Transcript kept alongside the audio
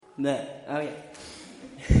There. Oh,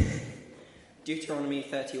 yeah. Deuteronomy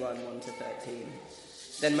 31, 1-13.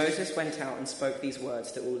 Then Moses went out and spoke these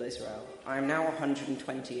words to all Israel. I am now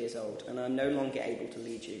 120 years old, and I am no longer able to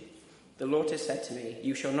lead you. The Lord has said to me,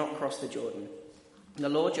 you shall not cross the Jordan. The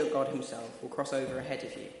Lord your God himself will cross over ahead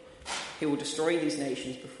of you. He will destroy these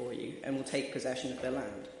nations before you and will take possession of their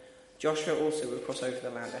land. Joshua also will cross over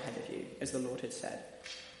the land ahead of you, as the Lord had said.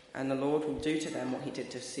 And the Lord will do to them what he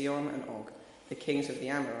did to Sihon and Og, the kings of the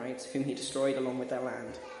Amorites, whom he destroyed along with their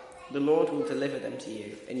land. The Lord will deliver them to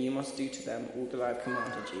you, and you must do to them all that I have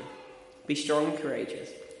commanded you. Be strong and courageous.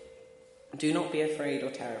 Do not be afraid or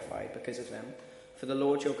terrified because of them, for the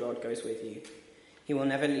Lord your God goes with you. He will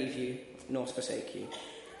never leave you nor forsake you.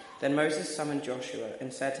 Then Moses summoned Joshua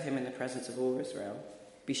and said to him in the presence of all Israel,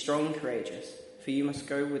 be strong and courageous, for you must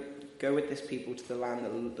go with this people to the land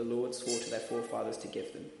that the Lord swore to their forefathers to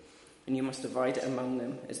give them, and you must divide it among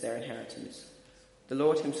them as their inheritance. The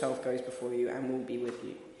Lord himself goes before you and will be with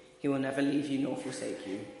you. He will never leave you nor forsake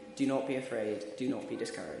you. Do not be afraid, do not be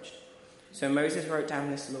discouraged. So Moses wrote down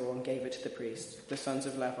this law and gave it to the priests, the sons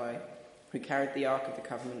of Levi, who carried the ark of the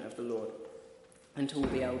covenant of the Lord, and to all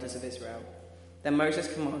the elders of Israel. Then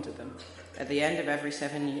Moses commanded them, at the end of every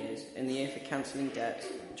 7 years, in the year for cancelling debts,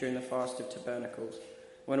 during the fast of tabernacles,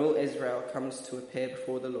 when all Israel comes to appear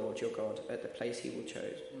before the Lord your God at the place he will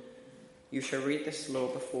choose, you shall read this law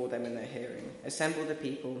before them in their hearing. Assemble the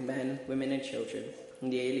people, men, women and children,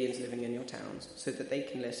 and the aliens living in your towns, so that they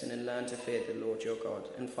can listen and learn to fear the Lord your God,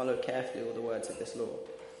 and follow carefully all the words of this law.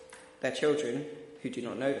 Their children, who do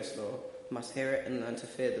not know this law, must hear it and learn to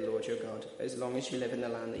fear the Lord your God, as long as you live in the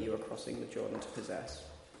land that you are crossing the Jordan to possess.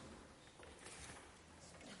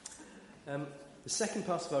 The second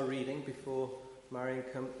part of our reading before Marion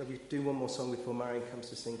comes, we do one more song before Marion comes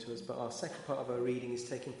to sing to us, but our second part of our reading is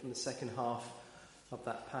taken from the second half of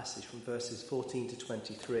that passage, from verses 14 to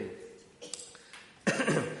 23.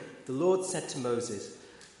 The Lord said to Moses,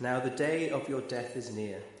 now the day of your death is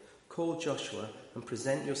near. Call Joshua and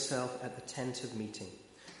present yourself at the tent of meeting,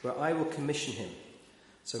 where I will commission him.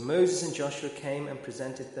 So Moses and Joshua came and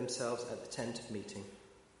presented themselves at the tent of meeting.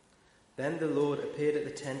 Then the Lord appeared at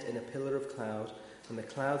the tent in a pillar of cloud, and the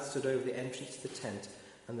cloud stood over the entrance to the tent.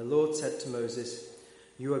 And the Lord said to Moses,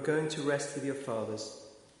 you are going to rest with your fathers,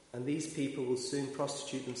 and these people will soon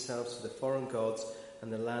prostitute themselves to the foreign gods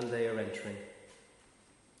and the land they are entering.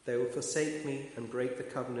 They will forsake me and break the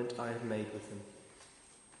covenant I have made with them.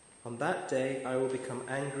 On that day I will become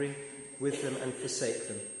angry with them and forsake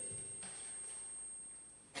them.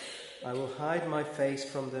 I will hide my face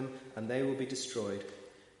from them, and they will be destroyed.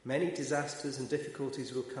 Many disasters and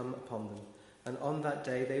difficulties will come upon them, and on that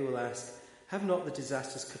day they will ask, have not the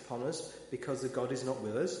disasters come upon us because the God is not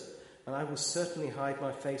with us? And I will certainly hide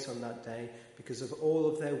my face on that day because of all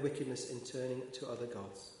of their wickedness in turning to other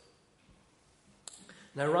gods.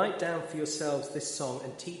 Now write down for yourselves this song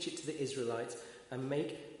and teach it to the Israelites and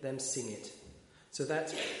make them sing it, so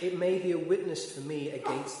that it may be a witness for me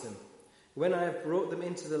against them. When I have brought them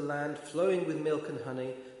into the land flowing with milk and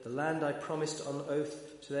honey, the land I promised on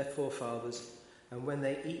oath to their forefathers, and when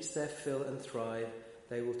they eat their fill and thrive,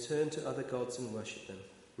 they will turn to other gods and worship them,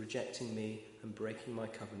 rejecting me and breaking my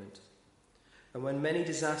covenant. And when many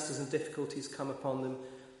disasters and difficulties come upon them,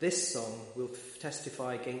 this song will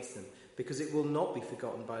testify against them, because it will not be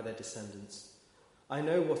forgotten by their descendants. I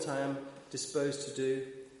know what I am disposed to do,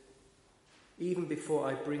 even before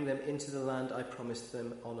I bring them into the land I promised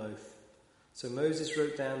them on oath. So Moses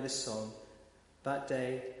wrote down this song that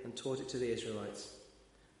day and taught it to the Israelites.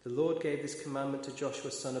 The Lord gave this commandment to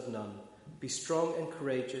Joshua son of Nun. Be strong and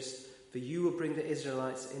courageous, for you will bring the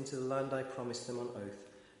Israelites into the land I promised them on oath,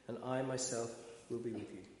 and I myself will be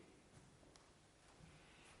with you.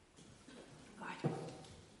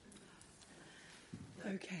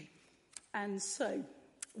 Okay, and so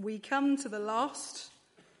we come to the last,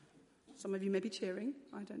 some of you may be cheering,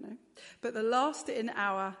 I don't know, but the last in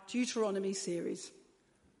our Deuteronomy series.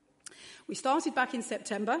 We started back in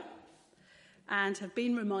September and have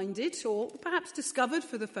been reminded, or perhaps discovered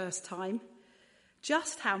for the first time,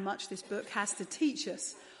 just how much this book has to teach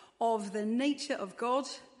us of the nature of God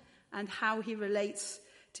and how he relates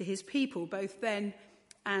to his people, both then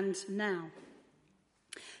and now.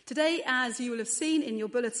 Today, as you will have seen in your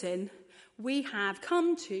bulletin, we have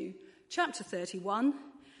come to chapter 31,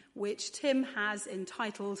 which Tim has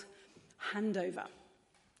entitled Handover.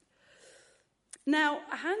 Now,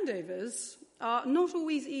 handovers are not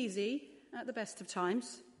always easy at the best of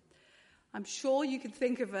times. I'm sure you could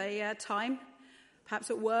think of a time, perhaps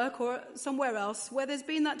at work or somewhere else, where there's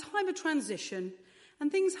been that time of transition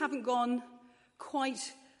and things haven't gone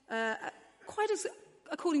quite as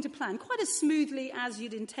according to plan, quite as smoothly as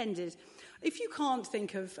you'd intended. If you can't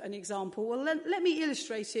think of an example, well, let me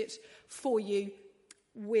illustrate it for you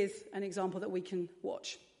with an example that we can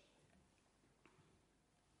watch.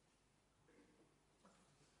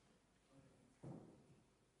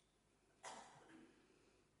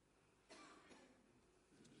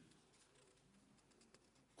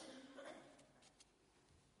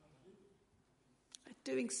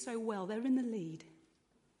 They're doing so well. They're in the lead.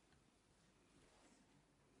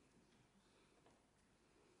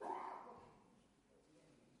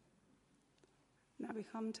 Now we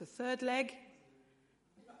come to third leg.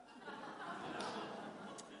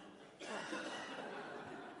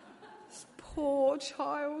 This poor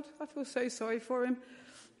child. I feel so sorry for him.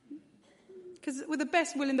 Because with the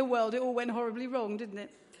best will in the world, it all went horribly wrong, didn't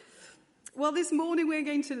it? Well, this morning we're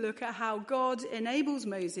going to look at how God enables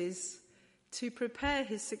Moses to prepare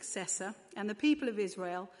his successor and the people of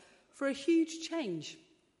Israel for a huge change.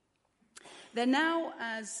 They're now,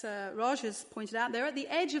 as Raj has pointed out, they're at the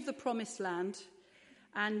edge of the promised land.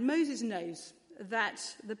 And Moses knows that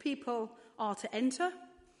the people are to enter,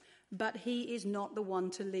 but he is not the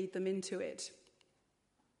one to lead them into it.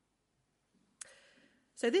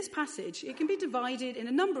 So this passage, it can be divided in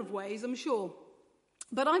a number of ways, I'm sure.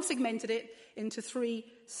 But I've segmented it into 3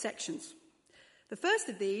 sections. The first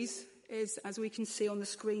of these is, as we can see on the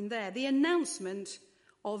screen there, the announcement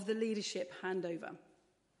of the leadership handover.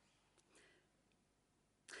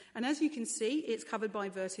 And as you can see, it's covered by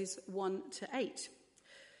verses 1 to 8.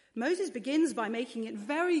 Moses begins by making it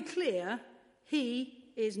very clear he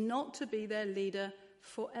is not to be their leader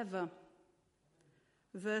forever.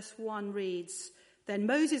 Verse 1 reads, "Then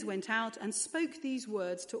Moses went out and spoke these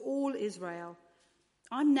words to all Israel.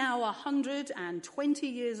 I'm now 120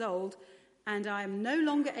 years old, and I am no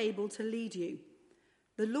longer able to lead you.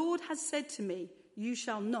 The Lord has said to me, you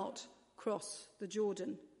shall not cross the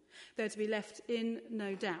Jordan." They're to be left in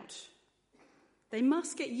no doubt. They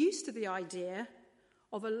must get used to the idea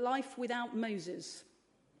of a life without Moses.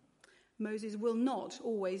 Moses will not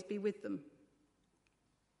always be with them.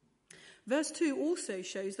 Verse 2 also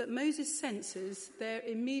shows that Moses senses their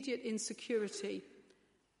immediate insecurity.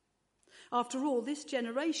 After all, this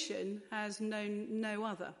generation has known no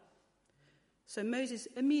other. So Moses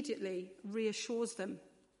immediately reassures them.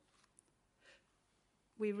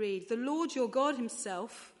 We read, "The Lord your God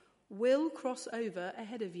himself will cross over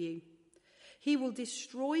ahead of you. He will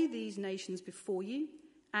destroy these nations before you,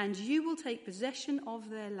 and you will take possession of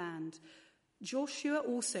their land. Joshua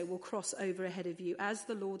also will cross over ahead of you, as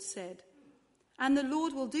the Lord said. And the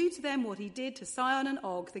Lord will do to them what he did to Sihon and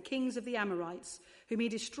Og, the kings of the Amorites, whom he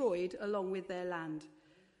destroyed along with their land.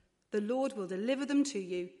 The Lord will deliver them to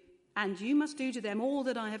you, and you must do to them all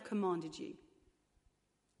that I have commanded you."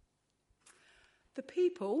 The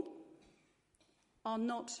people are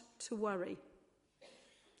not to worry.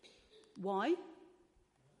 Why?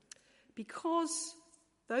 Because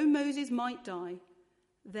though Moses might die,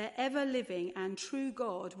 their ever-living and true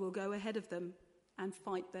God will go ahead of them and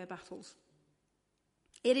fight their battles.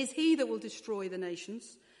 It is he that will destroy the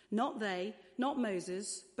nations, not they, not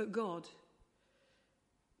Moses, but God.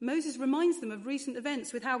 Moses reminds them of recent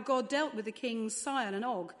events with how God dealt with the kings Sihon and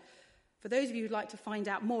Og. For those of you who'd like to find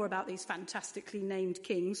out more about these fantastically named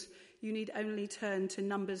kings, you need only turn to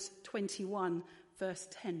Numbers 21, verse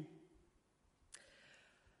 10.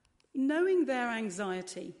 Knowing their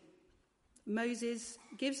anxiety, Moses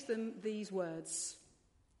gives them these words: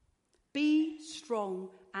 "Be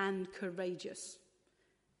strong and courageous.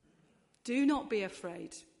 Do not be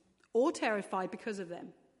afraid or terrified because of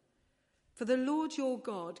them. For the Lord your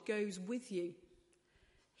God goes with you.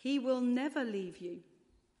 He will never leave you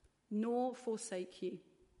nor forsake you."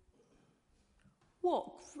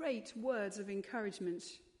 What great words of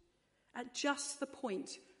encouragement at just the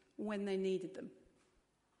point when they needed them.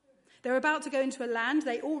 They're about to go into a land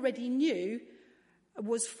they already knew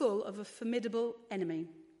was full of a formidable enemy.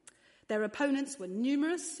 Their opponents were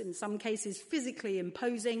numerous, in some cases physically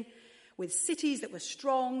imposing, with cities that were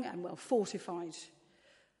strong and well fortified.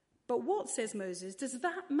 But what, says Moses, does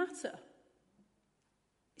that matter?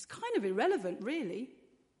 It's kind of irrelevant, really.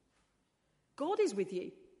 God is with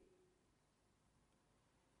you.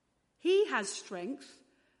 He has strength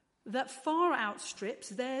that far outstrips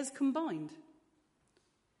theirs combined.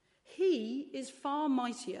 He is far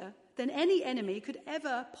mightier than any enemy could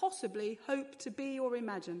ever possibly hope to be or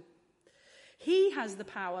imagine. He has the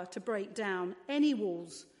power to break down any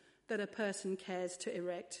walls that a person cares to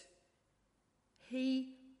erect.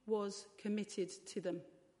 He was committed to them.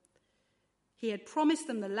 He had promised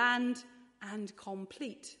them the land and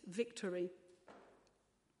complete victory.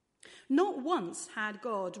 Not once had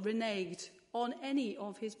God reneged on any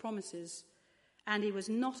of his promises, and he was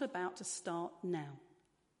not about to start now.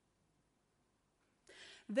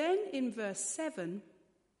 Then in verse 7,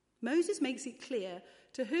 Moses makes it clear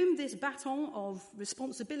to whom this baton of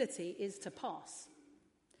responsibility is to pass.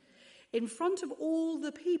 In front of all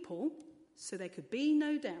the people, so there could be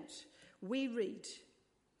no doubt, we read,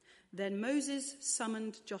 "Then Moses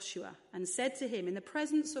summoned Joshua and said to him in the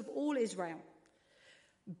presence of all Israel,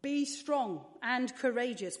 'Be strong and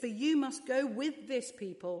courageous, for you must go with this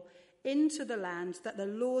people into the land that the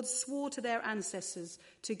Lord swore to their ancestors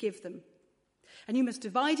to give them. And you must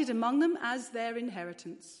divide it among them as their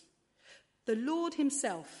inheritance. The Lord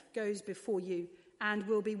himself goes before you and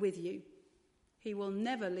will be with you. He will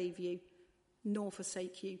never leave you nor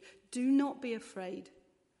forsake you. Do not be afraid.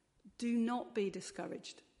 Do not be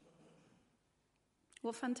discouraged.'"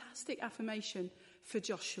 What fantastic affirmation for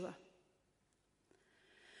Joshua.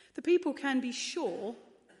 The people can be sure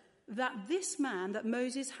that this man that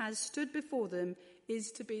Moses has stood before them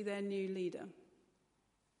is to be their new leader.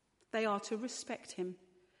 They are to respect him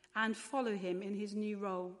and follow him in his new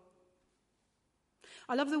role.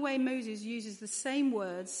 I love the way Moses uses the same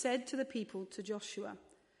words said to the people to Joshua.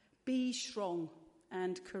 Be strong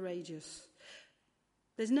and courageous.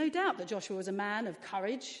 There's no doubt that Joshua was a man of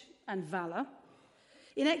courage and valour.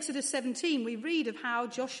 In Exodus 17, we read of how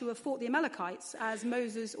Joshua fought the Amalekites as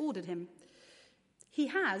Moses ordered him. He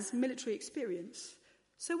has military experience,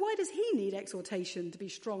 so why does he need exhortation to be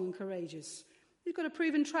strong and courageous? He's got a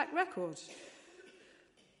proven track record.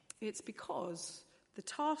 It's because the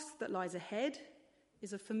task that lies ahead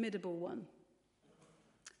is a formidable one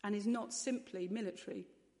and is not simply military.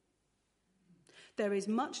 There is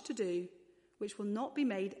much to do which will not be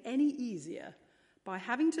made any easier by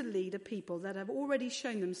having to lead a people that have already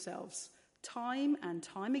shown themselves time and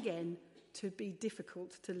time again to be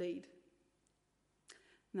difficult to lead.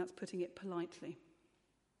 And that's putting it politely.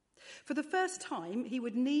 For the first time, he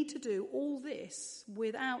would need to do all this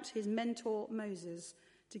without his mentor Moses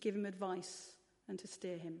to give him advice and to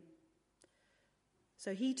steer him.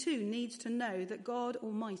 So he too needs to know that God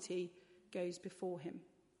Almighty goes before him.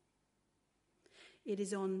 It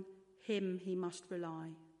is on him he must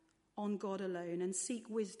rely, on God alone, and seek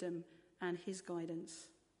wisdom and his guidance.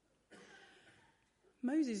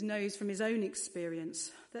 Moses knows from his own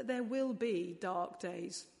experience that there will be dark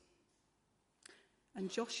days. And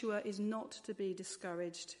Joshua is not to be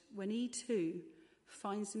discouraged when he too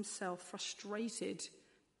finds himself frustrated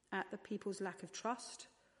at the people's lack of trust,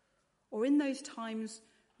 or in those times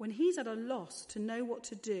when he's at a loss to know what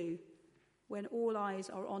to do when all eyes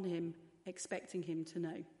are on him, expecting him to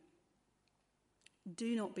know.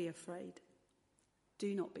 Do not be afraid.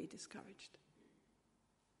 Do not be discouraged.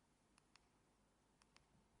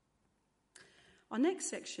 Our next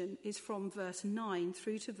section is from verse 9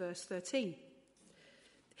 through to verse 13.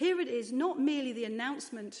 Here it is not merely the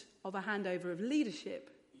announcement of a handover of leadership,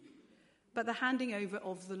 but the handing over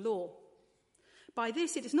of the law. By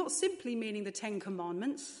this, it is not simply meaning the Ten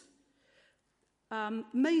Commandments.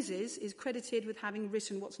 Moses is credited with having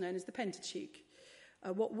written what's known as the Pentateuch,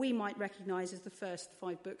 what we might recognise as the first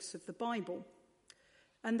 5 books of the Bible.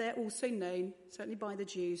 And they're also known, certainly by the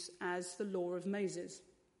Jews, as the Law of Moses.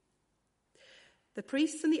 The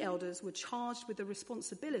priests and the elders were charged with the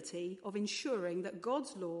responsibility of ensuring that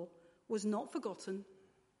God's law was not forgotten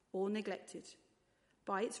or neglected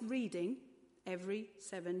by its reading every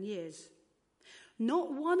 7 years.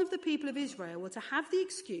 Not one of the people of Israel were to have the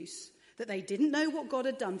excuse that they didn't know what God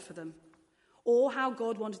had done for them or how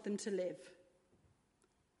God wanted them to live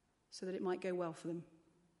so that it might go well for them.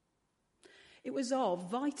 It was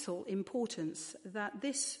of vital importance that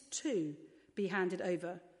this too be handed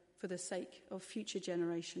over for the sake of future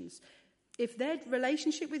generations. If their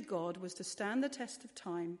relationship with God was to stand the test of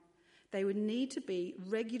time, they would need to be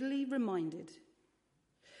regularly reminded.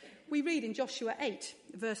 We read in Joshua 8,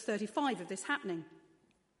 verse 35 of this happening.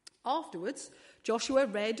 Afterwards, Joshua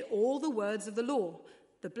read all the words of the law,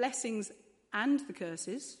 the blessings and the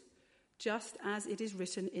curses, just as it is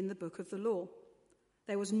written in the book of the law.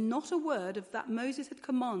 There was not a word of that Moses had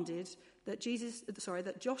commanded that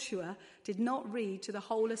Joshua did not read to the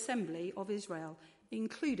whole assembly of Israel,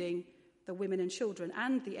 including the women and children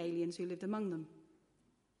and the aliens who lived among them.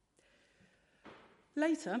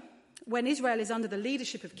 Later, when Israel is under the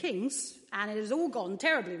leadership of kings, and it has all gone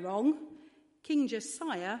terribly wrong, King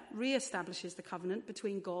Josiah re-establishes the covenant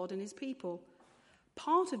between God and his people.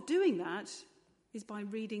 Part of doing that is by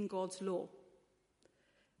reading God's law.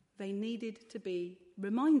 They needed to be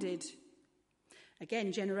reminded.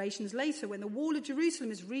 Again, generations later, when the wall of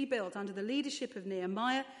Jerusalem is rebuilt under the leadership of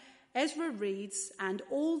Nehemiah, Ezra reads, "And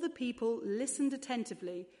all the people listened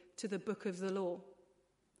attentively to the book of the law.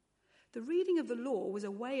 The reading of the law was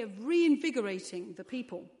a way of reinvigorating the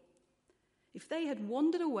people. If they had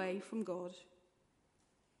wandered away from God,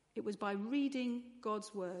 it was by reading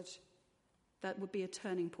God's word that would be a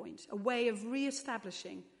turning point, a way of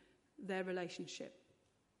re-establishing their relationship.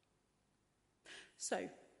 So,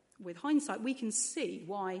 with hindsight, we can see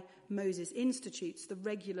why Moses institutes the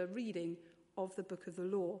regular reading of the book of the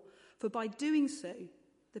law. For by doing so,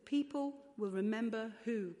 the people will remember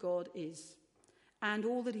who God is and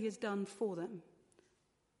all that he has done for them,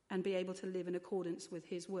 and be able to live in accordance with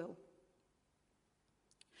his will.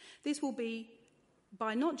 This will be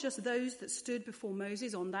by not just those that stood before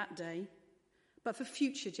Moses on that day, but for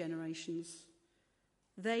future generations.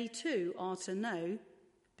 They too are to know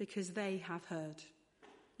because they have heard,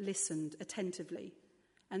 listened attentively,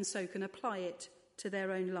 and so can apply it to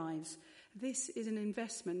their own lives. This is an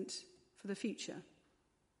investment for the future.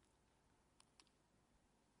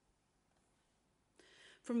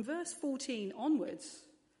 From verse 14 onwards,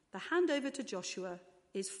 the handover to Joshua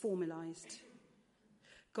is formalised.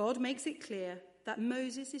 God makes it clear that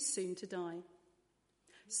Moses is soon to die.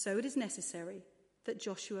 So it is necessary that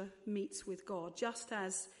Joshua meets with God, just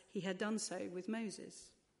as he had done so with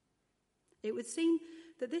Moses. It would seem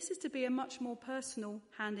that this is to be a much more personal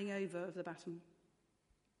handing over of the baton.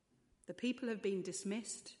 The people have been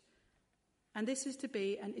dismissed, and this is to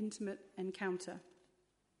be an intimate encounter.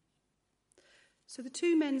 So the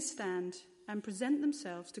two men stand and present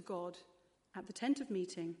themselves to God at the tent of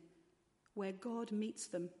meeting, where God meets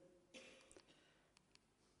them.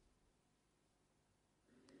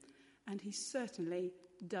 And he certainly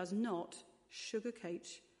does not sugarcoat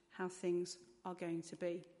how things are going to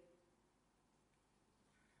be.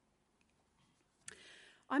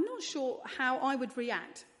 I'm not sure how I would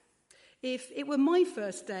react if it were my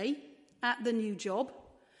first day at the new job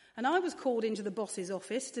and I was called into the boss's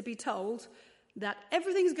office to be told that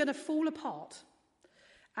everything's going to fall apart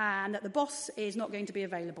and that the boss is not going to be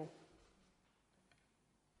available.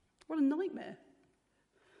 What a nightmare.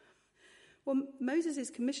 Well, Moses is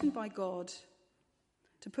commissioned by God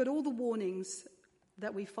to put all the warnings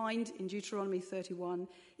that we find in Deuteronomy 31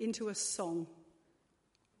 into a song.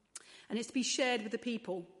 And it's to be shared with the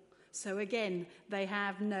people. So again, they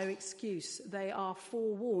have no excuse. They are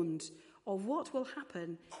forewarned of what will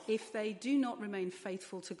happen if they do not remain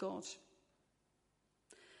faithful to God.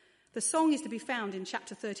 The song is to be found in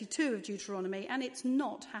chapter 32 of Deuteronomy, and it's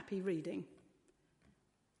not happy reading.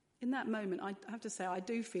 In that moment, I have to say, I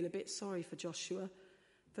do feel a bit sorry for Joshua,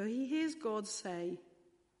 for he hears God say,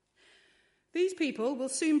 "These people will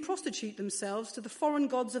soon prostitute themselves to the foreign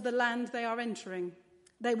gods of the land they are entering.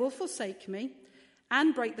 They will forsake me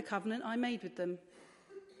and break the covenant I made with them."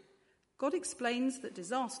 God explains that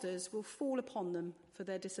disasters will fall upon them for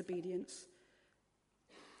their disobedience.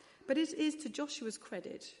 But it is to Joshua's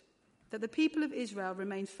credit that the people of Israel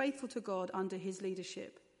remain faithful to God under his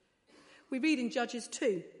leadership. We read in Judges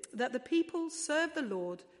 2 that the people served the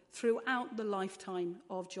Lord throughout the lifetime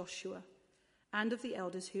of Joshua and of the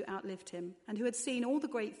elders who outlived him and who had seen all the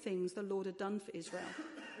great things the Lord had done for Israel.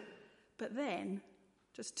 But then,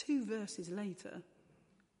 just 2 verses later,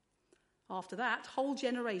 after that whole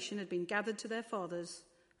generation had been gathered to their fathers,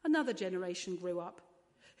 another generation grew up,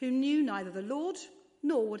 who knew neither the Lord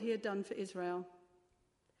nor what he had done for Israel.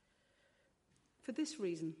 For this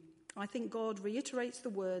reason, I think God reiterates the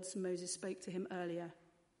words Moses spoke to him earlier.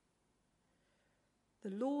 The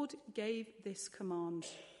Lord gave this command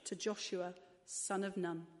to Joshua, son of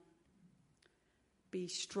Nun. "Be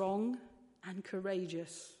strong and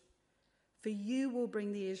courageous, for you will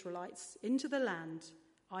bring the Israelites into the land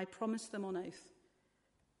I promised them on oath,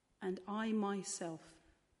 and I myself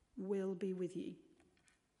will be with you."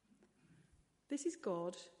 This is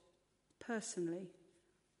God personally,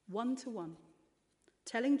 one-to-one,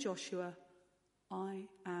 telling Joshua, "I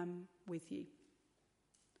am with you.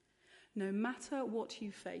 No matter what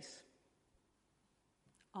you face,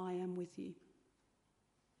 I am with you.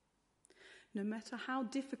 No matter how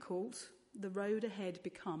difficult the road ahead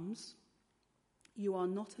becomes, you are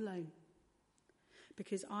not alone,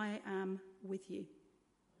 because I am with you."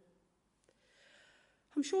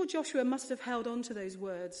 I'm sure Joshua must have held on to those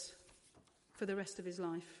words for the rest of his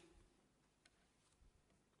life.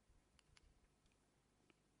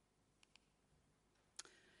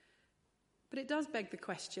 But it does beg the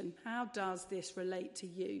question, how does this relate to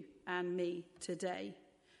you and me today?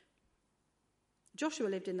 Joshua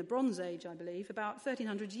lived in the Bronze Age, I believe, about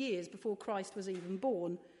 1,300 years before Christ was even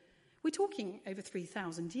born. We're talking over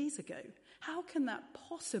 3,000 years ago. How can that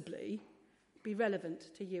possibly be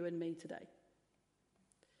relevant to you and me today?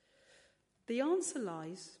 The answer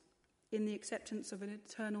lies in the acceptance of an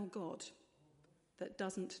eternal God that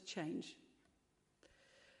doesn't change.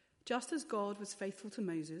 Just as God was faithful to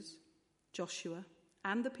Moses, Joshua,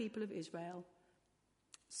 and the people of Israel,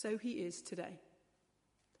 so he is today.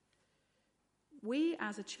 We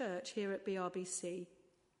as a church here at BRBC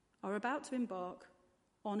are about to embark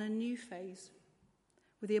on a new phase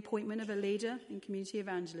with the appointment of a leader in community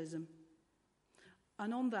evangelism.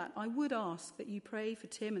 And on that, I would ask that you pray for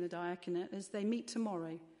Tim and the diaconate as they meet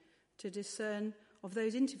tomorrow to discern of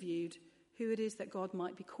those interviewed who it is that God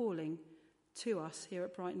might be calling to us here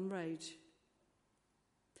at Brighton Road.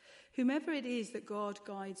 Whomever it is that God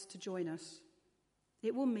guides to join us,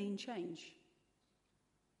 it will mean change.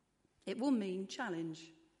 It will mean challenge.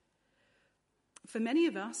 For many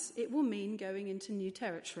of us, it will mean going into new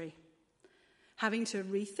territory, having to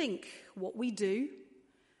rethink what we do,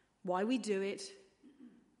 why we do it,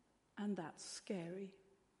 and that's scary.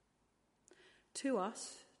 To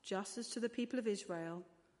us, just as to the people of Israel,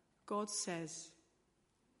 God says,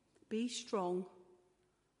 be strong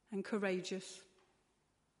and courageous.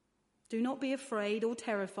 Do not be afraid or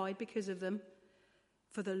terrified because of them,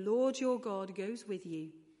 for the Lord your God goes with you.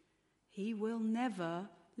 He will never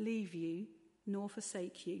leave you nor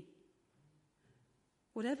forsake you.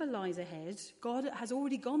 Whatever lies ahead, God has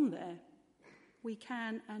already gone there. We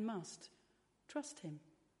can and must trust him.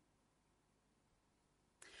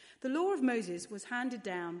 The law of Moses was handed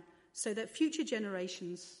down so that future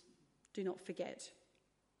generations do not forget.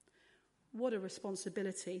 What a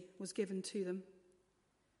responsibility was given to them.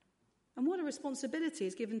 And what a responsibility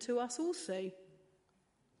is given to us also.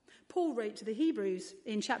 Paul wrote to the Hebrews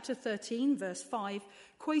in chapter 13, verse 5,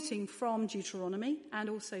 quoting from Deuteronomy and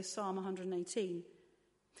also Psalm 118.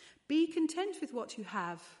 Be content with what you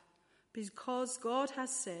have, because God has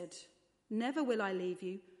said, never will I leave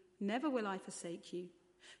you, never will I forsake you.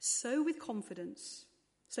 So we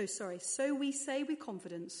say with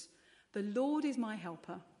confidence, the Lord is my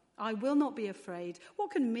helper. I will not be afraid.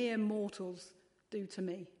 What can mere mortals do to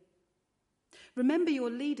me? Remember your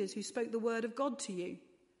leaders who spoke the word of God to you.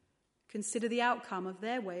 Consider the outcome of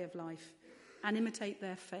their way of life and imitate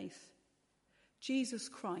their faith. Jesus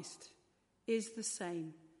Christ is the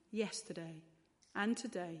same yesterday and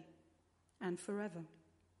today and forever.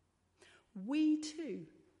 We too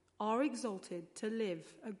are exalted to live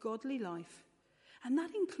a godly life, and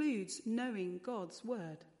that includes knowing God's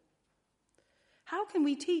word. How can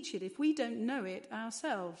we teach it if we don't know it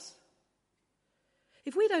ourselves?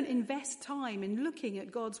 If we don't invest time in looking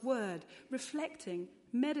at God's word, reflecting,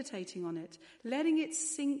 meditating on it, letting it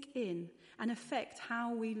sink in and affect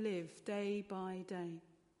how we live day by day,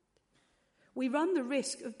 we run the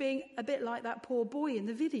risk of being a bit like that poor boy in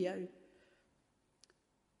the video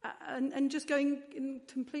and just going in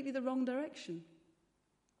completely the wrong direction.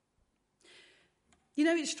 You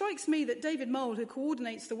know, it strikes me that David Mould, who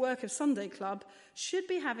coordinates the work of Sunday Club, should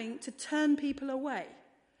be having to turn people away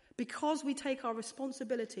because we take our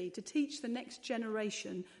responsibility to teach the next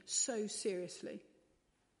generation so seriously.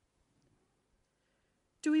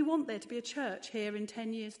 Do we want there to be a church here in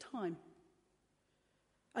 10 years' time?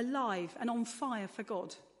 Alive and on fire for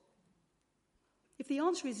God? If the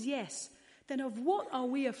answer is yes, then of what are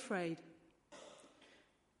we afraid?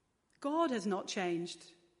 God has not changed.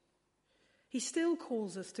 He still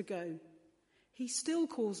calls us to go. He still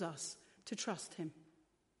calls us to trust him.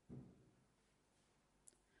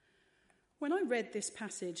 When I read this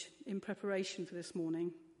passage in preparation for this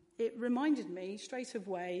morning, it reminded me straight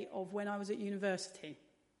away of when I was at university.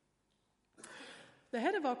 The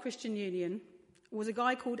head of our Christian Union was a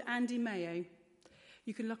guy called Andy Mayo.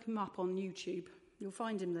 You can look him up on YouTube. You'll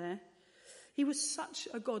find him there. He was such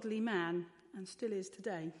a godly man and still is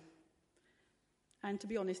today. And to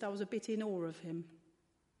be honest, I was a bit in awe of him.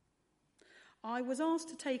 I was asked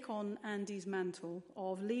to take on Andy's mantle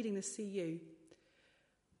of leading the CU.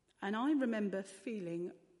 And I remember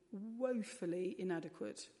feeling woefully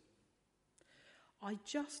inadequate. I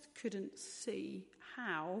just couldn't see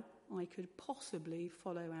how I could possibly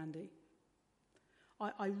follow Andy.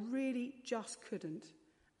 I really just couldn't,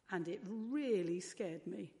 and it really scared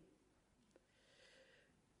me.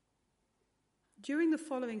 During the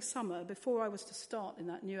following summer, before I was to start in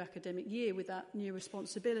that new academic year with that new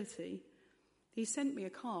responsibility, he sent me a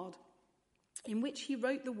card in which he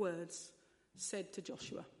wrote the words, said to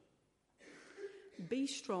Joshua, "Be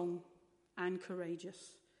strong and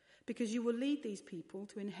courageous, because you will lead these people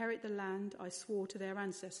to inherit the land I swore to their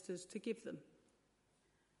ancestors to give them.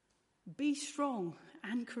 Be strong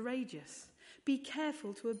and courageous. Be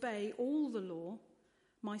careful to obey all the law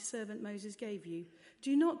my servant Moses gave you.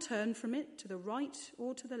 Do not turn from it to the right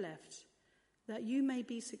or to the left, that you may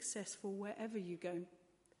be successful wherever you go.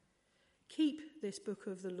 Keep this book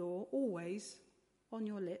of the law always on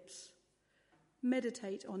your lips.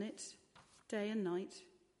 Meditate on it day and night,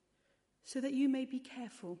 so that you may be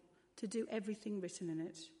careful to do everything written in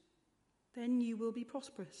it. Then you will be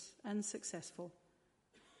prosperous and successful.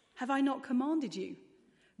 Have I not commanded you?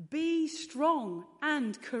 Be strong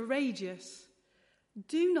and courageous.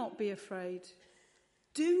 Do not be afraid.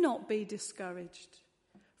 Do not be discouraged,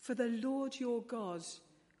 for the Lord your God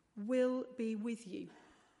will be with you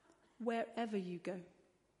wherever you go.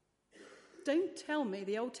 Don't tell me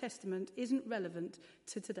the Old Testament isn't relevant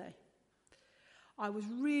to today. I was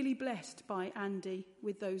really blessed by Andy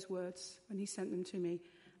with those words when he sent them to me,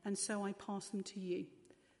 and so I pass them to you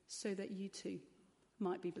so that you too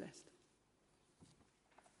might be blessed.